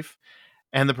safe?"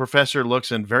 And the professor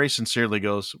looks and very sincerely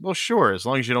goes, "Well, sure, as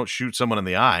long as you don't shoot someone in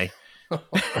the eye." And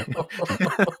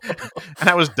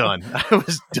I was done. I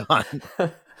was done.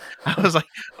 I was like,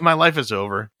 my life is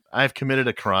over. I've committed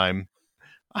a crime.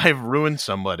 I've ruined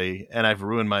somebody, and I've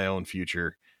ruined my own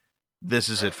future. This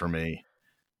is it for me.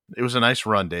 It was a nice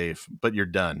run, Dave, but you're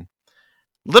done.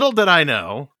 Little did I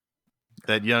know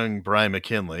that young Brian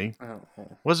McKinley Oh.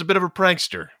 was a bit of a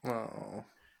prankster. Oh.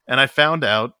 And I found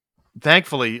out,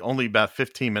 thankfully, only about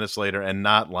 15 minutes later and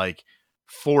not like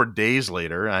 4 days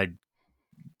later. I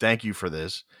thank you for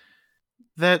this,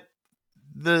 that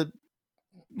the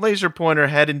laser pointer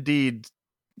had indeed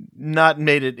not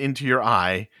made it into your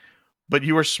eye, but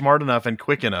you were smart enough and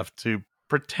quick enough to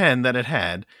pretend that it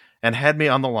had and had me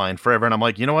on the line forever. And I'm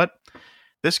like, you know what?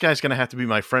 This guy's going to have to be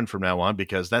my friend from now on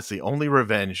because that's the only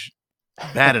revenge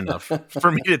bad enough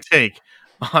for me to take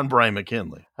on Brian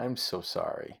McKinley. I'm so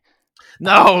sorry.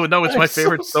 No, it's I'm my so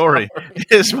favorite story. sorry.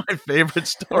 It is my favorite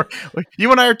story.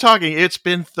 You and I are talking. It's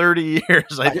been 30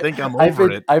 years. I think I'm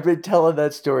over it. I've been telling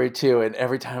that story too, and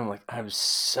every time I'm like, I'm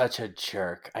such a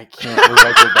jerk. I can't believe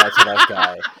I did that to that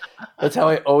guy. That's how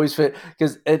I always fit.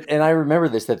 Because and I remember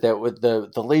this that with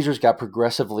the lasers got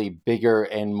progressively bigger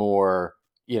and more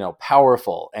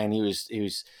powerful, and he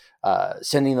was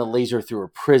sending the laser through a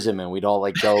prism, and we'd all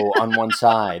like go on one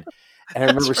side. And I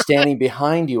remember standing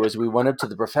behind you as we went up to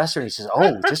the professor, and he says,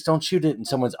 "Oh, just don't shoot it in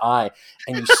someone's eye."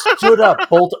 And you stood up,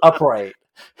 bolt upright.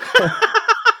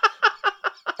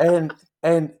 and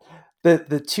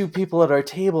the two people at our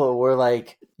table were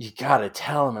like, "You gotta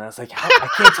tell him." And I was like, I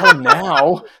can't tell him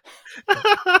now.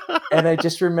 And I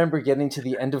just remember getting to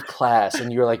the end of class,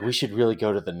 and you were like, "We should really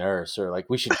go to the nurse," or like,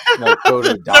 "We should go to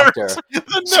the doctor."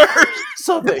 The nurse.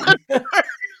 Something.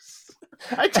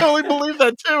 I totally believe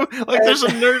that too. Like there's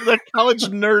a nurse, a college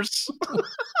nurse.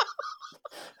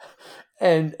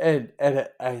 And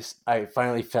I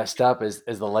finally fessed up as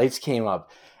the lights came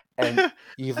up, and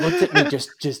you looked at me just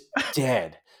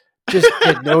dead, just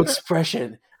had no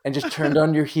expression, and just turned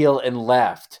on your heel and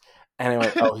left. And I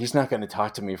went, oh, he's not going to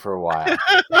talk to me for a while.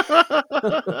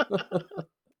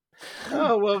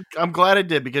 Oh, well, I'm glad I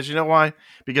did, because you know why?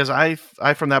 Because I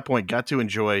from that point got to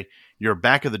enjoy your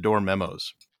back of the door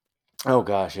memos. Oh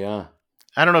gosh, yeah.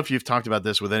 I don't know if you've talked about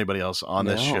this with anybody else on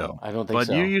this No, show, I don't think but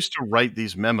you so. used to write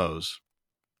these memos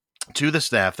to the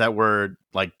staff that were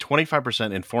like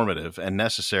 25% informative and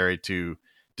necessary to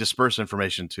disperse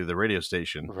information to the radio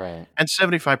station, Right. and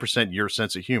 75% your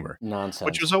sense of humor, which was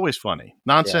Nonsense. always funny. Yeah.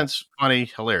 Nonsense, funny,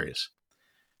 hilarious.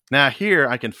 Now, here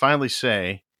I can finally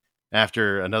say,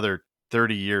 after another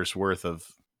 30 years worth of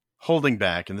holding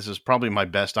back, and this is probably my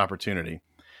best opportunity,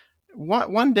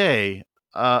 one day,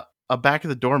 a back of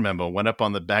the door memo went up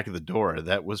on the back of the door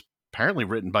that was apparently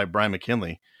written by Brian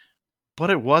McKinley, but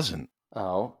it wasn't.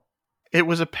 Oh. It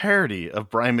was a parody of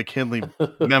Brian McKinley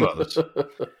memos.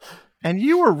 And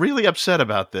you were really upset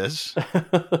about this.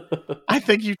 I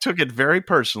think you took it very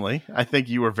personally. I think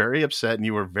you were very upset and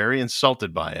you were very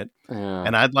insulted by it. Yeah.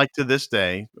 And I'd like to this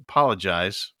day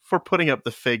apologize for putting up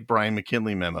the fake Brian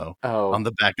McKinley memo on Oh.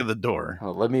 the back of the door.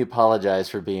 Oh, let me apologize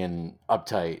for being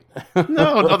uptight.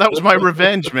 No, no, that was my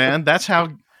revenge, man. That's how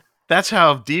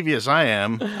devious I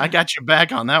am. I got you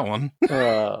back on that one.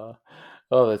 Oh,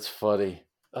 oh, that's funny.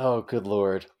 Oh, good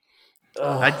Lord.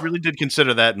 I Ugh. really did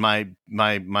consider that my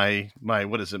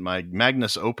what is it, my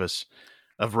magnus opus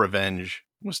of revenge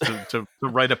was to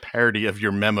write a parody of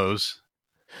your memos.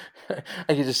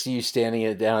 I could just see you standing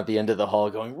it down at the end of the hall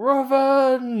going,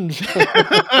 revenge.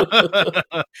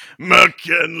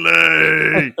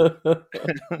 McKinley.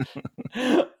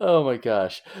 Oh my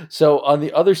gosh. So on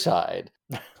the other side,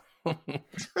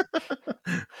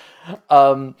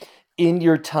 um, in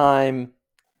your time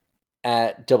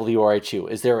at WRHU,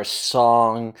 is there a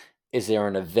song? Is there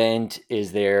an event?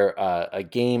 Is there a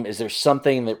game? Is there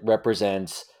something that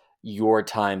represents your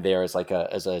time there as like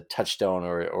a touchstone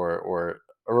or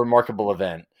a remarkable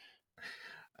event?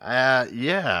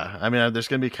 Yeah. I mean, there's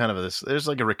going to be kind of this. There's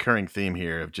like a recurring theme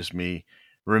here of just me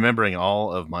remembering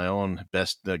all of my own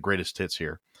best, greatest hits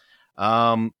here.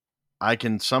 Um, I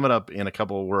can sum it up in a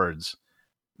couple of words: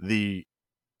 the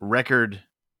record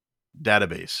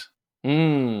database.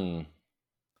 Mm.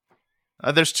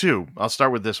 There's two. I'll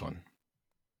start with this one.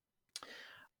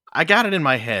 I got it in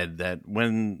my head that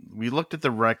when we looked at the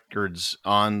records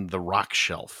on the rock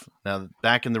shelf, now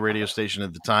back in the radio station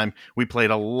at the time, we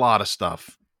played a lot of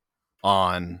stuff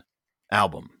on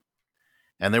album,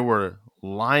 and there were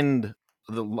lined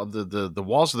the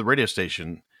walls of the radio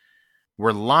station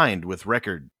were lined with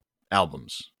record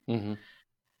albums, Hmm.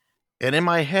 and in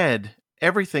my head,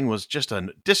 everything was just a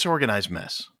disorganized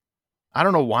mess. I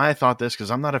don't know why I thought this,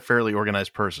 because I'm not a fairly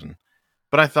organized person.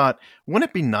 But I thought, wouldn't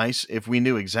it be nice if we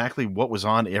knew exactly what was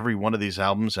on every one of these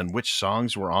albums and which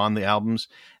songs were on the albums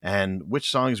and which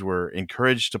songs were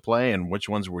encouraged to play and which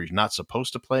ones were not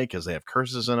supposed to play because they have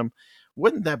curses in them?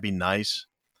 Wouldn't that be nice?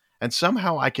 And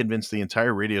somehow I convinced the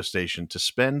entire radio station to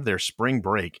spend their spring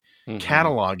break Hmm.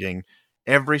 cataloging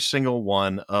every single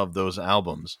one of those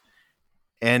albums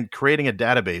and creating a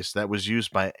database that was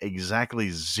used by exactly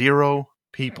zero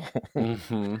people.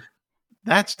 Hmm.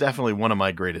 That's definitely one of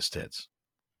my greatest hits.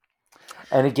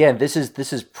 And again, this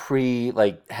is pre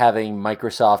like having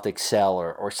Microsoft Excel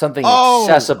or something Oh,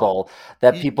 accessible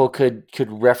that people could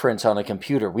reference on a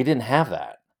computer. We didn't have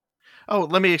that. oh,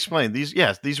 let me explain.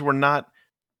 These were not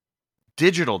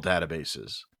digital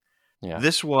databases. Yeah.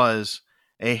 This was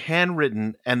a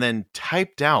handwritten and then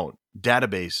typed out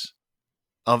database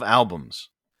of albums.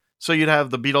 So you'd have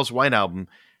the Beatles' White Album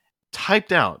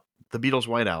typed out, the Beatles'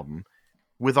 White Album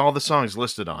with all the songs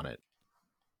listed on it.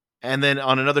 And then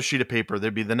on another sheet of paper,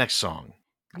 there'd be the next song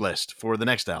list for the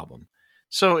next album.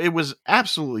 So it was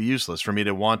absolutely useless for me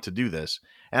to want to do this.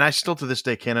 And I still to this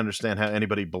day can't understand how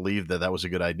anybody believed that that was a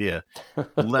good idea.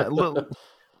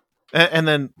 And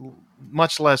then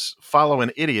much less follow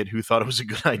an idiot who thought it was a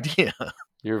good idea.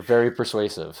 You're very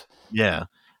persuasive. Yeah.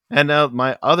 And now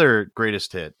my other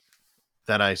greatest hit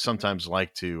that I sometimes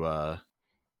like to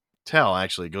tell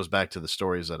actually goes back to the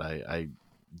stories that I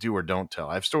do or don't tell.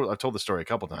 I've told the story a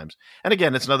couple times. And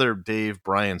again, it's another Dave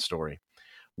Bryan story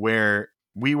where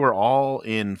we were all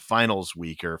in finals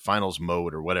week or finals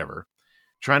mode or whatever,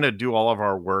 trying to do all of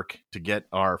our work to get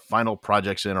our final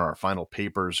projects in or our final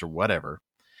papers or whatever.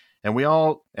 And we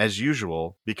all, as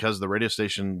usual, because the radio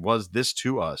station was this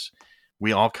to us,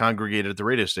 we all congregated at the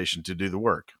radio station to do the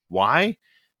work. Why?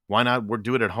 Why not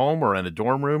do it at home or in a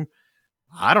dorm room?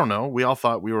 I don't know. We all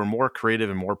thought we were more creative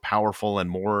and more powerful and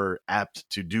more apt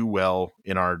to do well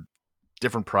in our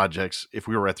different projects if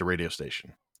we were at the radio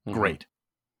station. Hmm. Great.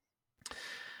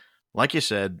 like you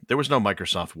said, there was no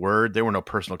Microsoft Word. There were no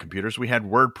personal computers. We had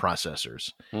word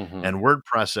processors. Mm-hmm. And word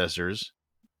processors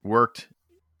worked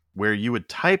where you would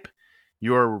type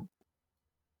your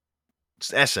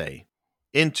essay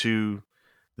into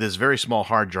this very small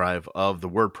hard drive of the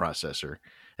word processor.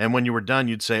 And when you were done,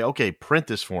 you'd say, okay, print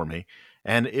this for me.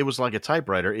 And it was like a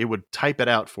typewriter. It would type it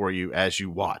out for you as you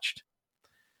watched.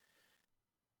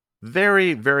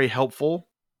 Very, very helpful,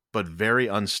 but very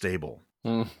unstable.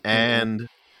 Mm-hmm. And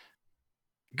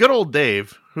good old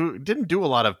Dave, who didn't do a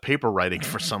lot of paper writing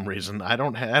for some reason. I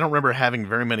don't remember having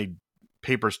very many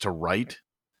papers to write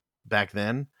back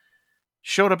then.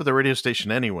 Showed up at the radio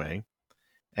station anyway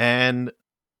and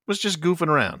was just goofing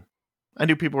around. I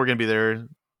knew people were going to be there.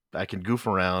 I can goof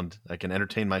around. I can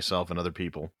entertain myself and other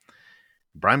people.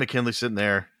 Brian McKinley sitting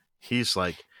there. He's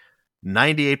like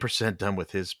 98% done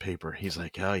with his paper. He's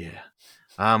like, oh, yeah,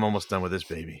 I'm almost done with this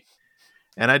baby.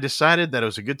 And I decided that it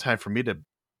was a good time for me to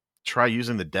try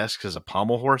using the desk as a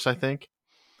pommel horse, I think.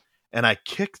 And I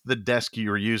kicked the desk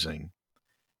you were using.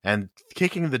 And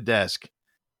kicking the desk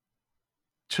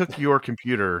took your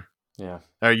computer Yeah.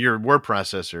 or your word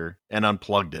processor and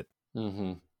unplugged it.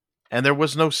 Mm-hmm. And there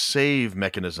was no save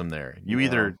mechanism there. You No.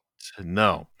 either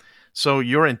no. So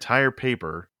your entire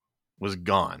paper was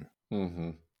gone.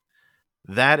 Mm-hmm.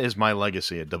 That is my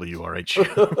legacy at WRHU.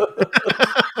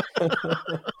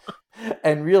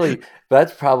 And really,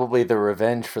 that's probably the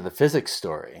revenge for the physics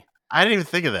story. I didn't even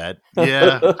think of that.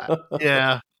 Yeah.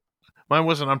 Yeah. Mine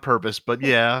wasn't on purpose, but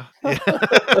yeah. Yeah.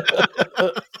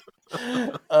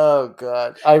 Oh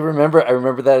God. I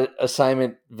remember that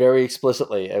assignment very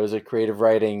explicitly. It was a creative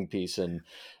writing piece, and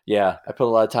yeah, I put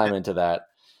a lot of time into that.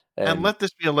 And And let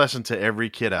this be a lesson to every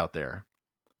kid out there.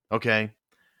 Okay?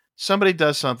 Somebody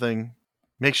does something,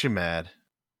 makes you mad.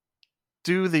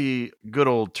 Do the good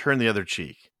old turn the other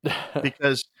cheek.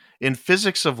 Because in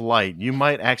physics of light, you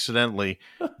might accidentally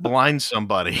blind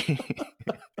somebody.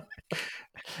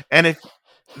 And if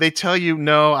they tell you,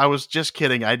 no, I was just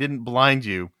kidding, I didn't blind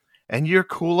you, and you're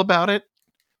cool about it,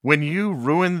 when you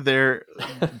ruin their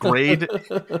grade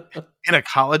in a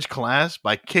college class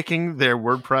by kicking their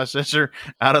word processor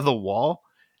out of the wall,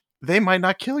 they might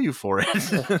not kill you for it.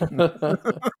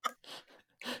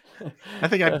 I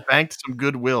think I banked some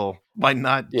goodwill by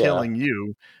not Yeah, killing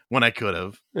you when I could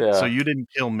have, so yeah. you didn't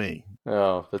kill me.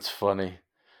 Oh, that's funny.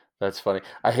 That's funny.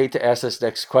 I hate to ask this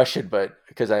next question, but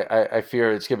because I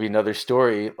fear it's going to be another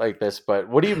story like this. But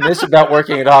what do you miss about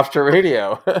working at Offshore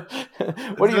Radio?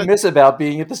 What do you miss about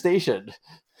being at the station?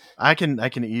 I can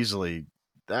easily.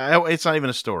 It's not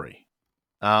even a story.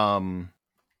 Um,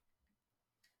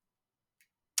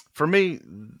 for me,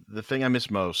 the thing I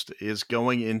miss most is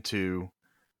going into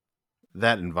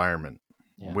that environment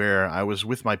Yeah, where I was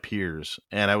with my peers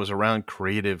and I was around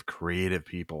creative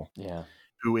people yeah.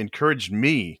 who encouraged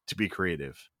me to be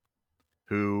creative,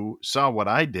 who saw what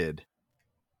I did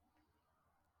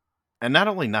and not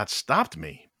only not stopped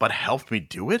me, but helped me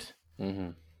do it.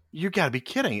 Hmm. You got to be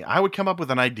kidding. I would come up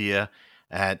with an idea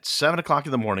at 7 o'clock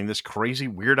in the morning, this crazy,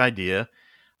 weird idea.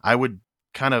 I would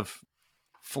kind of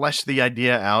flesh the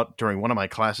idea out during one of my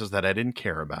classes that I didn't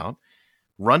care about,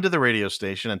 run to the radio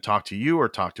station and talk to you or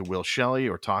talk to Will Shelley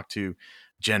or talk to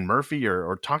Jen Murphy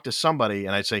or talk to somebody.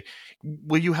 And I'd say,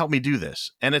 will you help me do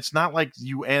this? And it's not like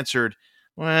you answered,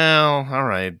 well, all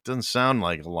right, doesn't sound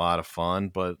like a lot of fun,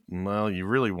 but well, you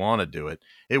really want to do it.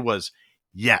 It was,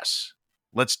 yes,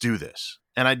 let's do this.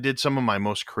 And I did some of my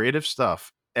most creative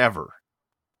stuff ever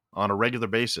on a regular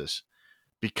basis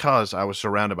because I was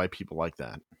surrounded by people like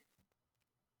that.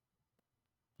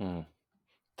 Mm,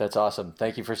 that's awesome.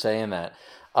 Thank you for saying that.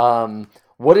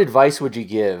 What advice would you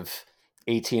give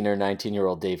 18 or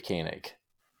 19-year-old Dave Koenig?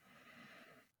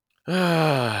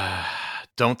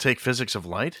 Don't take physics of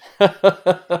light.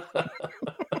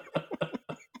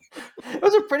 It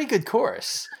was a pretty good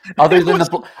course. It was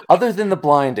Other than the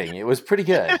blinding, it was pretty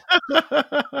good.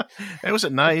 it was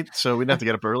at night, so we'd have to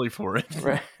get up early for it.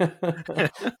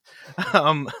 Right.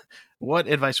 um, what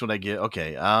advice would I give?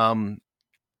 Okay,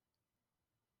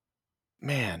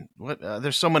 man, what?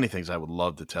 There's so many things I would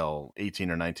love to tell 18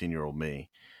 or 19-year-old me.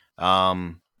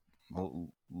 Um,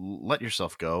 let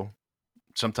yourself go.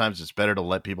 Sometimes it's better to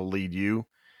let people lead you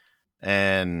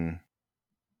and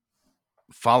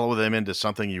follow them into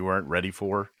something you weren't ready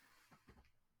for,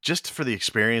 just for the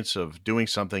experience of doing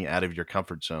something out of your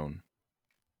comfort zone,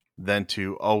 than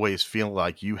to always feel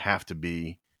like you have to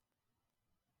be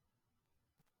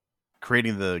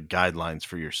creating the guidelines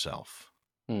for yourself.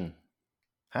 Hmm.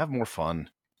 Have more fun.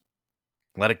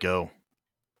 Let it go.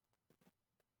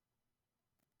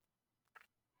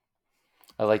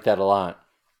 I like that a lot.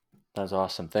 That was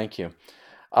awesome. Thank you.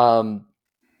 Um,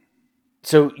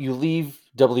 So you leave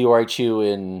WRHU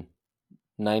in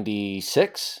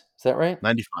 96, is that right?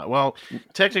 95. Well,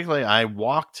 technically, I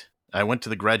went to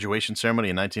the graduation ceremony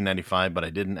in 1995, but I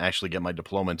didn't actually get my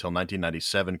diploma until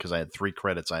 1997 because I had 3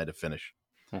 credits I had to finish.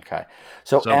 Okay.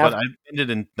 So So, but after I ended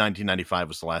in 1995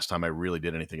 was the last time I really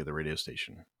did anything at the radio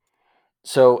station.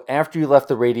 so after you left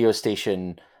the radio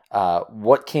station,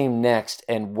 what came next,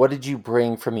 and what did you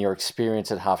bring from your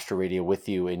experience at Hofstra Radio with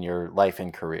you in your life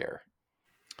and career?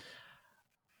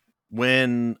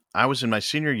 When I was in my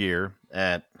senior year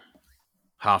at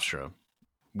Hofstra,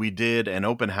 we did an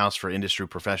open house for industry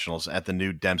professionals at the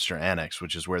new Dempster Annex,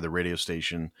 which is where the radio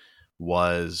station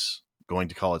was going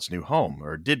to call its new home,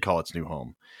 or did call its new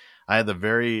home. I had the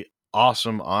very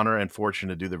awesome honor and fortune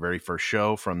to do the very first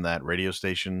show from that radio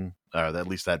station, or at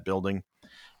least that building.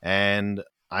 And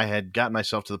I had gotten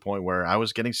myself to the point where I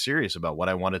was getting serious about what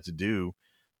I wanted to do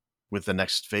with the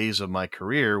next phase of my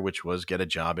career, which was get a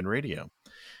job in radio.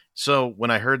 So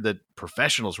when I heard that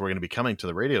professionals were going to be coming to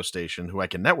the radio station who I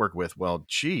can network with, well,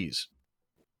 geez,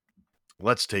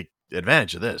 let's take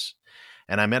advantage of this.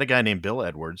 And I met a guy named Bill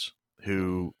Edwards Mhm.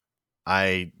 who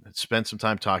I spent some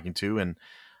time talking to. And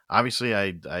obviously,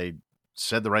 I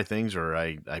said the right things, or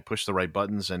I pushed the right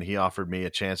buttons, and he offered me a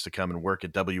chance to come and work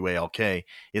at WALK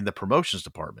in the promotions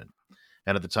department.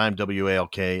 And at the time,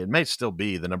 WALK, it may still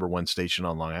be the number one station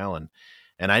on Long Island.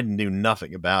 And I knew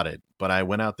nothing about it, but I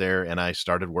went out there and I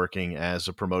started working as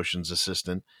a promotions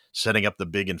assistant, setting up the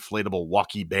big inflatable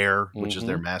walkie bear, which is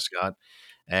their Mhm. mascot,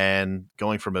 and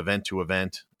going from event to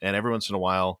event. And every once in a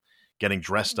while, getting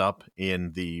dressed up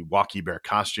in the walkie bear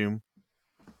costume.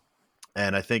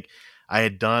 And I think I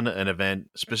had done an event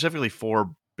specifically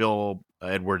for Bill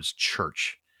Edwards'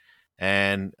 church,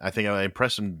 and I think I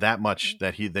impressed him that much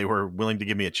that they were willing to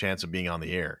give me a chance of being on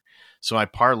the air. So I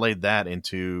parlayed that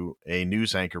into a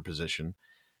news anchor position,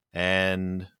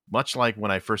 and much like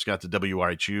when I first got to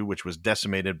WRHU, which was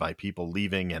decimated by people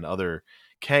leaving and other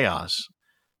chaos,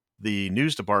 the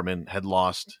news department had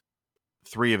lost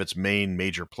 3 of its main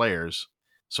major players.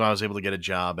 So I was able to get a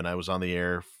job, and I was on the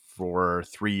air for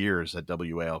 3 years at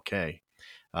WALK.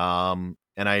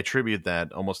 And I attribute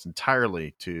that almost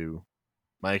entirely to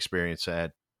my experience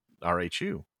at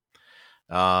RHU.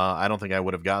 I don't think I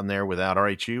would have gotten there without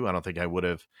RHU. I don't think I would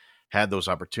have had those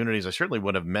opportunities. I certainly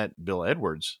would have met Bill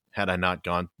Edwards had I not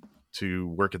gone to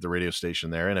work at the radio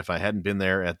station there. And if I hadn't been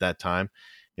there at that time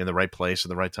in the right place at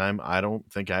the right time, I don't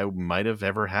think I might have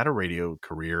ever had a radio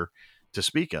career to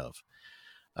speak of.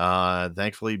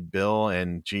 Thankfully, Bill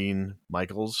and Gene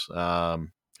Michaels,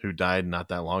 who died not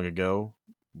that long ago,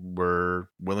 were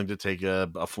willing to take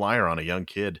a flyer on a young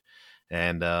kid.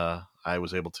 And I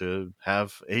was able to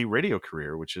have a radio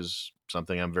career, which is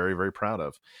something I'm very, very proud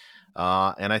of.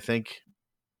 And I think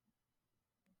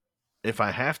if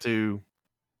I have to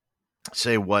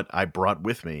say what I brought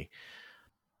with me,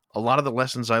 a lot of the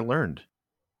lessons I learned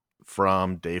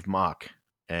from Dave Mock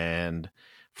and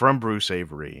from Bruce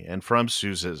Avery and from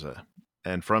Sue Zizza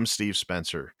and from Steve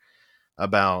Spencer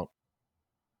about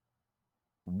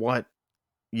what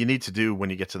you need to do when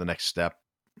you get to the next step.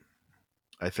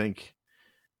 I think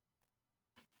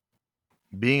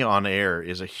being on air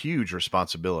is a huge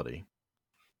responsibility.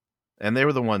 And they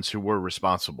were the ones who were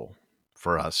responsible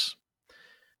for us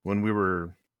when we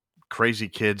were crazy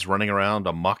kids running around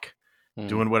amok, Mm.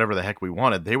 doing whatever the heck we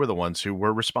wanted. They were the ones who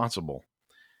were responsible.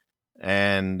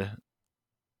 And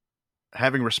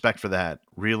having respect for that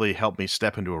really helped me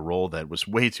step into a role that was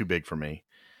way too big for me,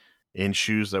 in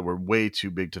shoes that were way too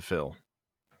big to fill.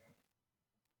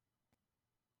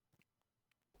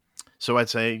 So I'd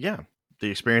say, yeah, the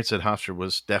experience at Hofstra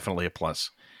was definitely a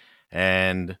plus,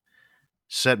 and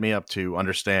set me up to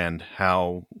understand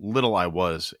how little I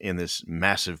was in this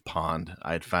massive pond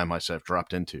I had found myself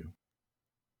dropped into.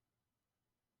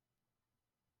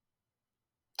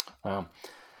 Wow.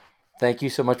 Thank you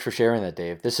so much for sharing that,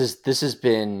 Dave. This has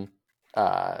been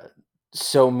uh,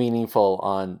 so meaningful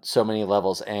on so many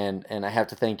levels, and I have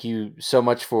to thank you so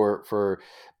much for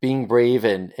being brave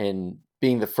and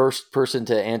being the first person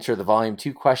to answer the volume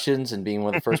 2 questions, and being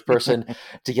one of the first person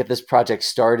to get this project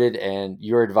started. And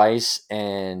your advice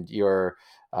and your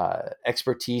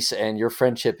expertise and your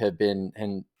friendship have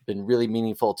been really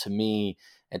meaningful to me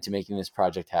and to making this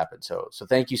project happen. So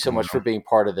thank you so much for Well, being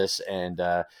part of this, and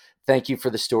thank you for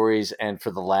the stories and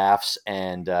for the laughs.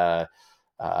 And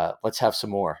let's have some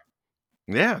more.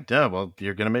 yeah, yeah. Well,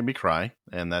 you're gonna make me cry,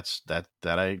 and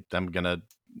I'm gonna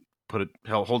put it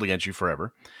hold against you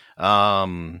forever.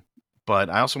 Um, but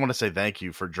I also want to say thank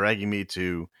you for dragging me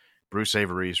to Bruce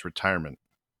Avery's retirement.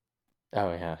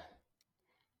 Oh yeah.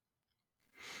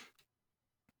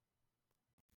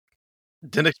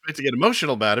 Didn't expect to get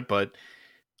emotional about it, but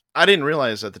I didn't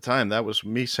realize at the time that was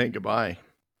me saying goodbye.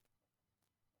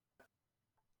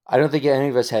 I don't think any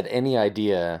of us had any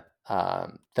idea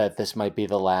that this might be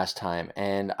the last time,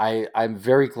 and I'm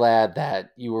very glad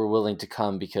that you were willing to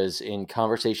come because in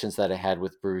conversations that I had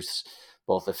with Bruce,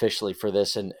 both officially for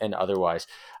this and otherwise,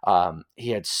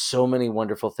 he had so many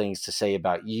wonderful things to say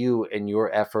about you and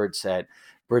your efforts at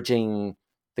bridging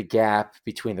the gap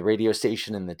between the radio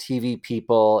station and the TV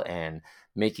people, and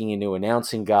making a new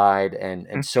announcing guide,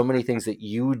 and so many things that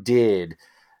you did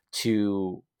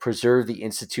to preserve the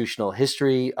institutional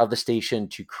history of the station,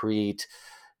 to create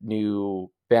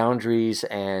new boundaries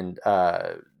and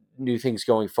new things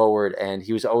going forward. And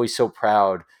he was always so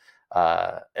proud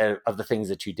of the things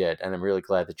that you did. And I'm really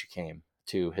glad that you came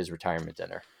to his retirement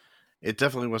dinner. It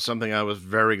definitely was something I was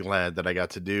very glad that I got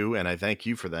to do, and I thank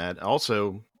you for that.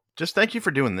 Also, just thank you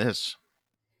for doing this.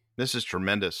 This is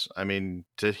tremendous. I mean,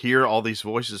 to hear all these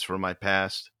voices from my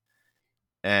past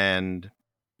and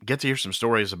get to hear some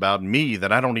stories about me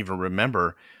that I don't even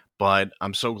remember, but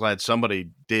I'm so glad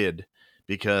somebody did,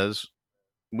 because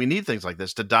we need things like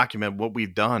this to document what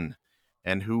we've done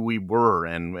and who we were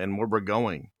and where we're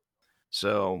going.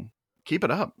 So keep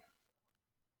it up.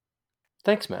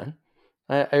 Thanks, man.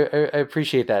 I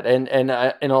appreciate that, and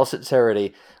in all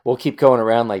sincerity, we'll keep going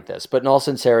around like this. But in all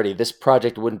sincerity, this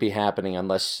project wouldn't be happening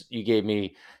unless you gave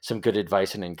me some good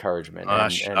advice and encouragement,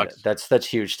 and Shucks. that's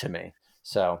huge to me.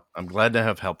 So I'm glad to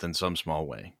have helped in some small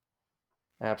way.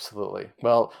 absolutely.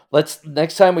 Well, let's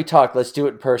next time we talk, let's do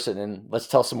it in person and let's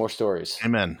tell some more stories.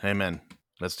 Amen. Amen.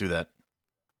 Let's do that.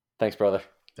 Thanks, brother.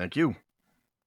 Thank you.